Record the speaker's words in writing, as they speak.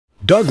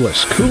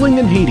Douglas Cooling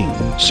and Heating,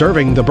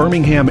 serving the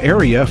Birmingham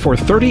area for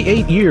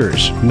 38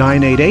 years.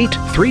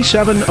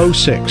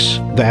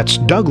 988-3706. That's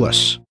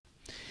Douglas.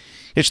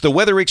 It's the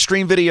Weather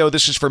Xtreme video.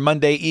 This is for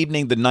Monday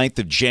evening, the 9th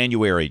of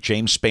January.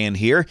 James Spann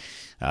here.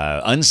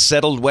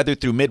 Unsettled weather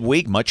through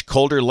midweek, much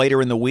colder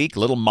later in the week,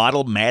 little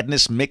model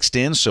madness mixed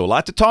in, so a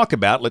lot to talk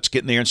about. Let's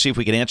get in there and see if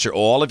we can answer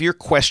all of your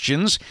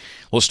questions.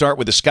 We'll start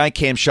with the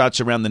Skycam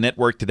shots around the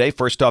network today.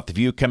 First off, the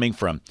view coming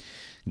from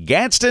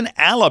Gadsden,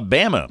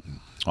 Alabama.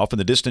 Off in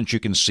the distance, you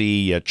can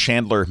see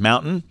Chandler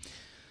Mountain.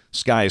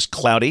 Sky is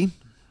cloudy.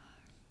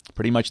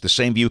 Pretty much the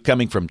same view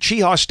coming from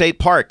Chehaw State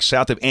Park,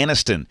 south of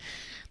Anniston.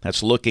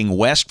 That's looking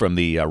west from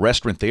the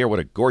restaurant there. What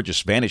a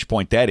gorgeous vantage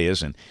point that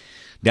is. And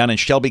down in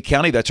Shelby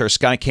County, that's our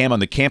Skycam on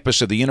the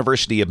campus of the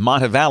University of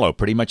Montevallo.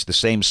 Pretty much the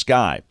same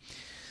sky.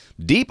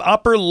 Deep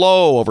upper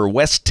low over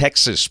West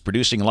Texas,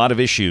 producing a lot of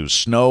issues.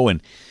 Snow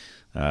and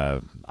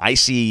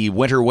icy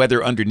winter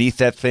weather underneath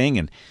that thing,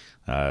 and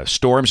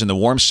storms in the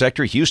warm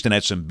sector. Houston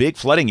had some big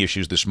flooding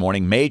issues this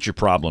morning, major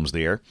problems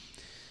there.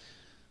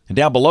 And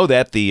down below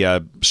that,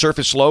 the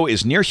surface low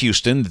is near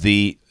Houston.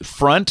 The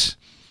front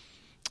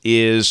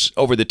is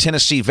over the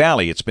Tennessee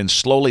Valley. It's been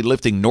slowly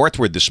lifting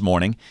northward this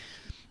morning.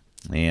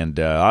 And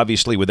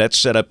obviously with that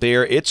set up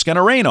there, it's going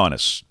to rain on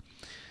us.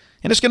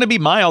 And it's going to be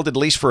mild at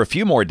least for a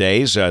few more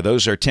days.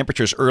 Those are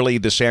temperatures early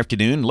this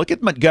afternoon. Look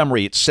at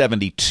Montgomery at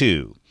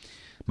 72.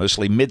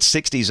 Mostly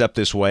mid-60s up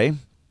this way.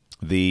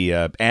 The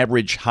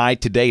average high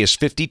today is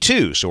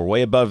 52, so we're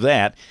way above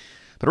that.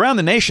 But around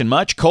the nation,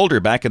 much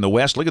colder back in the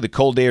west. Look at the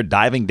cold air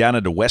diving down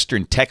into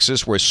western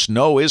Texas where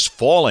snow is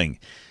falling.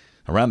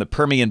 Around the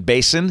Permian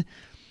Basin.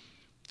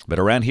 But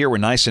around here, we're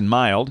nice and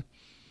mild.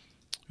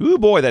 Ooh,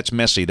 boy, that's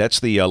messy. That's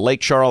the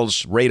Lake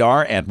Charles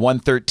radar at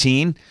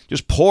 113.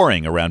 Just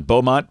pouring around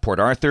Beaumont, Port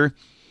Arthur,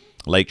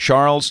 Lake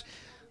Charles.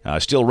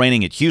 Still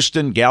raining at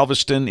Houston,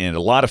 Galveston, and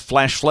a lot of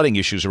flash flooding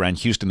issues around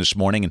Houston this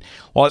morning. And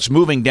while it's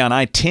moving down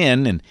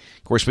I-10, and,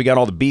 of course, we got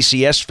all the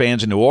BCS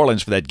fans in New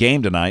Orleans for that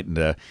game tonight.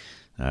 And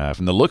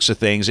from the looks of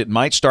things, it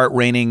might start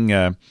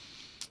raining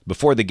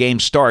before the game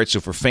starts.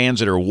 So for fans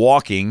that are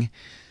walking,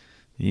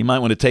 you might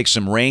want to take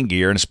some rain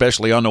gear, and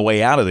especially on the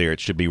way out of there, it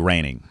should be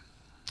raining.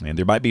 And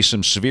there might be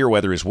some severe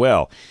weather as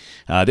well.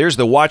 There's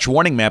the watch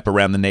warning map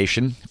around the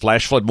nation.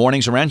 Flash flood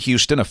warnings around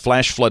Houston, a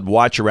flash flood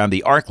watch around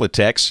the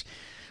Arklatex.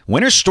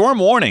 Winter storm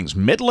warnings,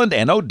 Midland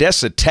and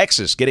Odessa,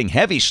 Texas, getting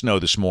heavy snow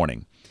this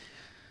morning.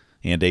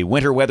 And a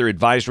winter weather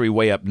advisory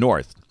way up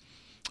north.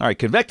 All right,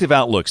 convective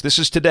outlooks. This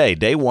is today,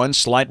 day one,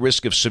 slight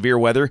risk of severe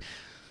weather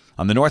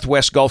on the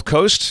northwest Gulf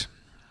Coast.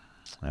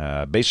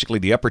 Basically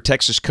the upper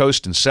Texas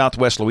coast and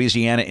southwest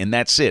Louisiana, and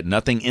that's it.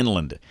 Nothing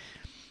inland.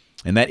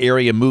 And that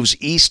area moves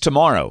east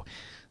tomorrow.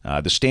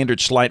 The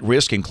standard slight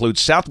risk includes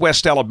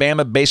southwest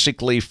Alabama,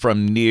 basically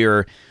from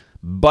near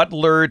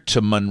Butler to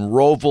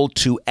Monroeville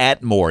to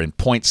Atmore and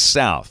points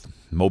south.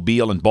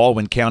 Mobile and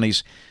Baldwin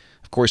counties,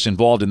 of course,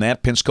 involved in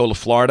that. Pensacola,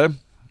 Florida.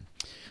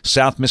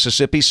 South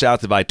Mississippi,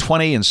 south of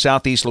I-20, and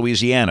southeast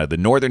Louisiana. The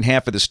northern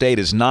half of the state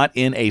is not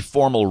in a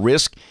formal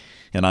risk.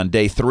 And on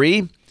day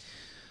 3,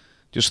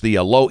 just the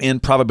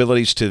low-end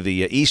probabilities to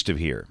the east of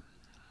here.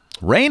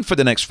 Rain for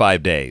the next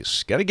 5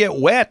 days. Got to get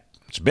wet.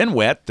 It's been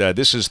wet.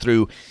 This is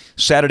through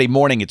Saturday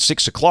morning at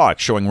 6 o'clock,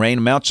 showing rain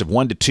amounts of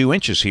 1 to 2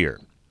 inches here.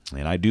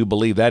 And I do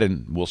believe that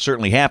will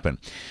certainly happen.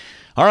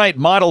 All right,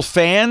 model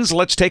fans,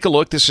 let's take a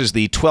look. This is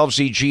the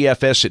 12Z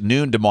GFS at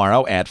noon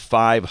tomorrow at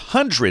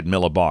 500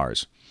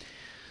 millibars.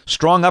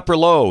 Strong upper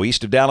low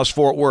east of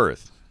Dallas-Fort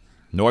Worth.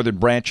 Northern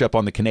branch up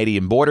on the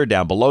Canadian border.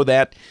 Down below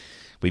that,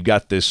 we've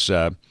got this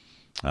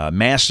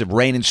massive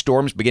rain and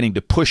storms beginning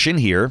to push in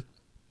here.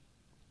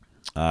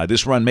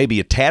 This run may be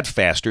a tad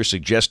faster,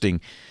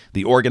 suggesting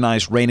the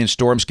organized rain and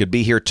storms could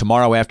be here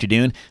tomorrow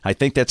afternoon. I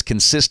think that's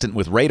consistent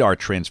with radar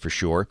trends for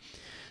sure.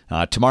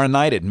 Tomorrow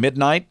night at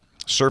midnight,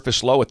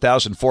 surface low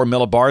 1,004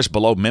 millibars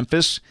below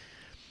Memphis.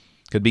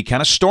 Could be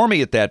kind of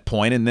stormy at that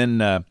point. And then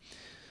we'll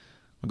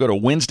go to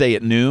Wednesday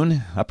at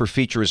noon. Upper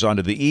feature is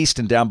onto the east,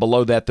 and down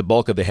below that, the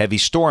bulk of the heavy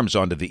storms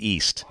onto the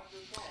east.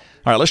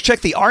 All right, let's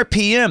check the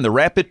RPM, the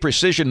Rapid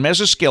Precision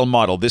Mesoscale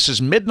model. This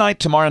is midnight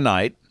tomorrow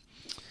night.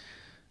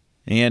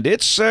 And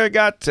it's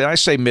got, I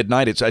say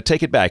midnight, I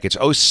take it back, it's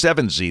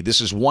 07Z.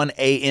 This is 1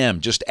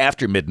 a.m., just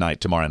after midnight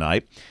tomorrow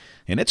night.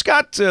 And it's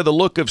got the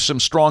look of some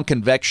strong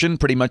convection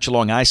pretty much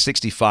along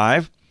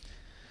I-65.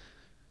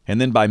 And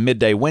then by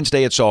midday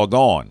Wednesday, it's all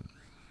gone.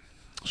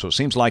 So it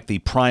seems like the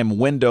prime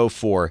window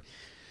for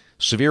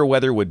severe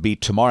weather would be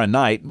tomorrow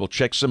night. We'll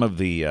check some of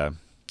the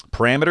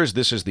parameters.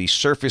 This is the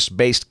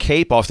surface-based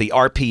CAPE off the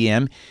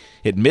RPM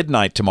at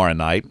midnight tomorrow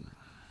night.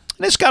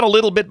 And it's got a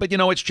little bit, but, you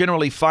know, it's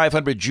generally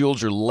 500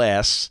 joules or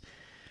less.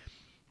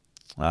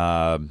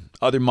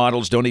 Other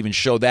models don't even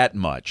show that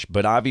much.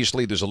 But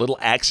obviously, there's a little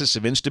axis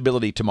of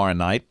instability tomorrow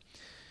night.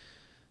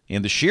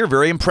 And the shear,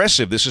 very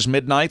impressive. This is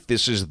midnight.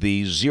 This is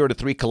the 0 to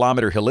 3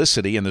 kilometer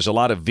helicity, and there's a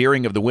lot of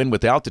veering of the wind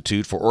with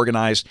altitude for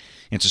organized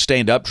and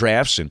sustained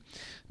updrafts. And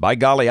By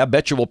golly, I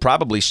bet you we'll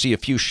probably see a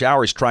few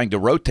showers trying to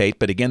rotate,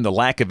 but again, the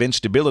lack of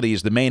instability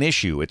is the main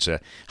issue. It's a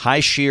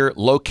high shear,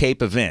 low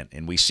cape event,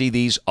 and we see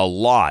these a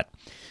lot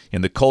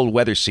in the cold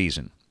weather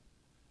season.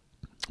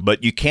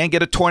 But you can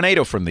get a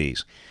tornado from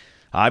these.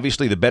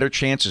 Obviously, the better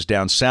chance is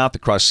down south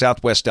across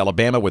southwest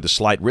Alabama where the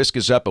slight risk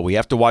is up, but we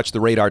have to watch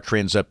the radar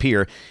trends up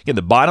here. Again,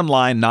 the bottom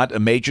line, not a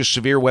major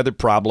severe weather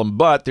problem,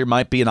 but there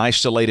might be an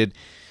isolated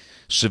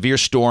severe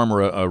storm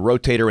or a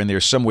rotator in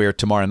there somewhere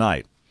tomorrow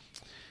night.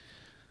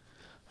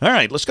 All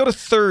right, let's go to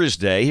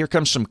Thursday. Here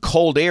comes some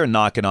cold air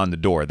knocking on the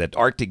door. That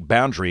Arctic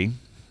boundary,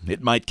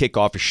 it might kick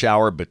off a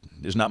shower, but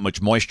there's not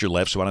much moisture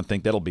left, so I don't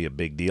think that'll be a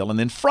big deal. And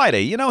then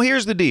Friday,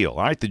 here's the deal.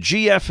 All right, the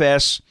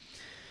GFS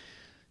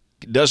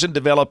doesn't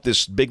develop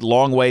this big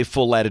long wave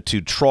full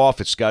latitude trough.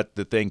 It's got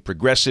the thing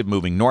progressive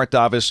moving north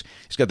of us.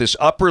 It's got this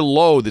upper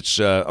low that's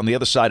on the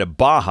other side of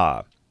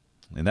Baja,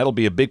 and that'll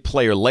be a big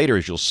player later,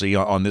 as you'll see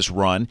on this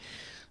run.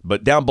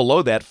 But down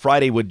below that,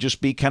 Friday would just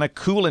be kind of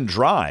cool and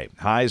dry.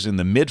 Highs in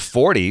the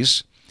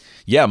mid-40s.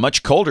 Yeah,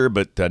 much colder,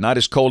 but not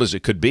as cold as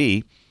it could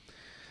be.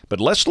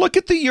 But let's look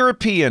at the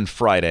European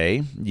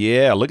Friday.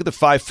 Yeah, look at the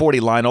 540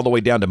 line all the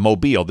way down to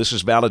Mobile. This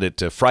is valid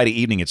at Friday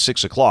evening at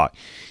 6 o'clock.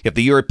 If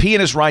the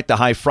European is right, the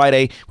high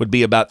Friday would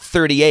be about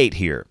 38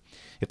 here.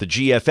 If the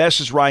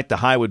GFS is right, the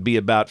high would be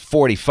about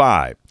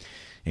 45.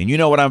 And you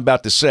know what I'm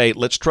about to say.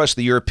 Let's trust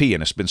the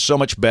European. It's been so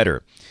much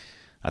better.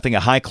 I think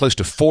a high close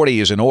to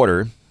 40 is in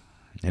order.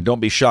 And don't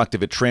be shocked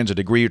if it trends a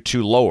degree or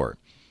two lower.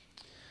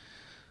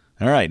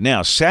 All right,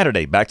 now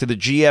Saturday, back to the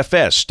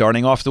GFS.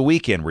 Starting off the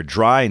weekend, we're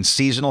dry and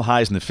seasonal,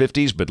 highs in the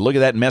 50s, but look at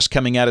that mess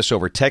coming at us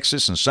over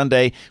Texas. And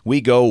Sunday,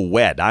 we go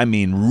wet. I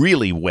mean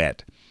really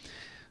wet.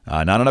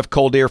 Not enough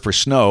cold air for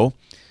snow.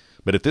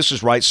 But if this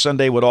is right,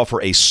 Sunday would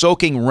offer a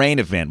soaking rain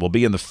event. We'll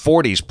be in the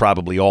 40s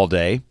probably all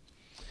day.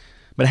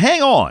 But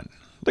hang on.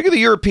 Look at the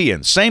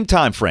European. Same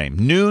time frame.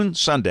 Noon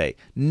Sunday.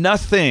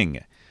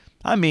 Nothing.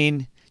 I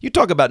mean, you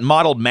talk about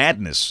mottled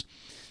madness.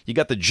 You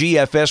got the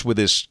GFS with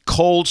this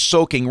cold,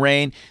 soaking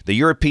rain, the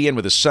European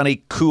with a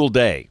sunny, cool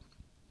day.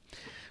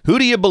 Who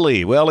do you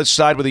believe? Well, let's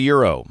side with the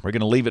Euro. We're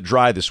going to leave it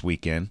dry this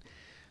weekend.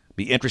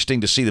 Be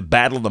interesting to see the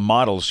battle of the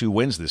models, who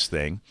wins this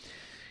thing.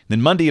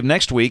 Then Monday of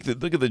next week,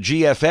 look at the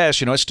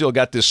GFS. It's still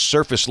got this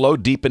surface low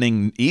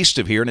deepening east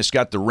of here, and it's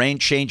got the rain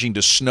changing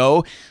to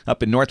snow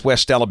up in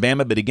northwest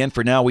Alabama. But again,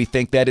 for now, we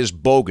think that is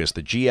bogus.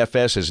 The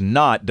GFS has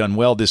not done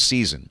well this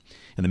season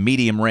in the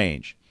medium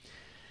range.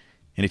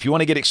 And if you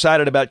want to get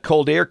excited about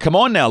cold air, come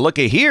on now, look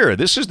at here.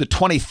 This is the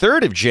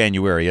 23rd of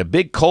January, a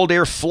big cold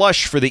air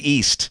flush for the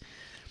east.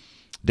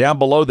 Down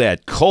below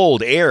that,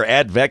 cold air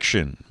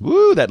advection.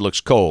 Woo, that looks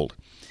cold.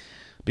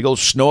 Big old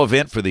snow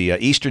event for the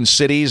eastern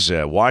cities,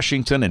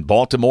 Washington and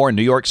Baltimore and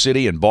New York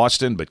City and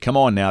Boston. But come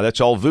on now,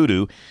 that's all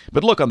voodoo.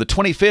 But look, on the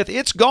 25th,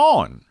 it's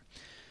gone.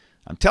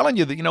 I'm telling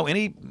you that,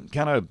 any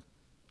kind of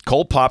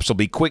cold pops will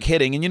be quick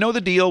hitting. And you know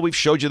the deal. We've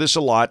showed you this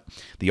a lot.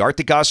 The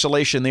Arctic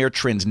oscillation there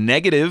trends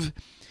negative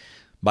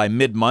by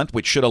mid-month,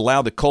 which should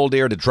allow the cold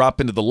air to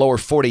drop into the lower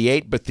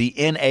 48, but the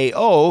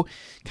NAO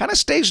kind of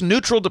stays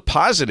neutral to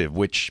positive,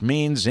 which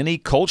means any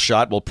cold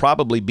shot will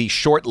probably be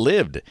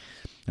short-lived.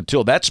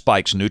 Until that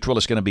spike's neutral,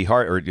 it's going to be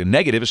hard, or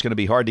negative, it's going to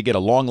be hard to get a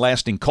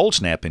long-lasting cold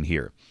snap in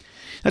here.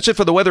 That's it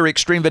for the Weather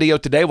Xtreme video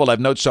today. We'll have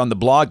notes on the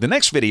blog. The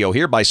next video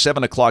here by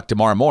 7 o'clock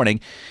tomorrow morning.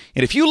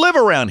 And if you live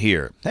around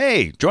here,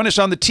 hey, join us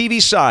on the TV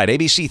side,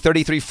 ABC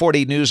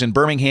 3340 News in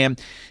Birmingham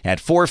at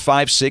 4,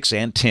 5, 6,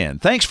 and 10.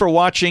 Thanks for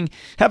watching.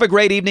 Have a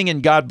great evening,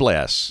 and God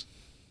bless.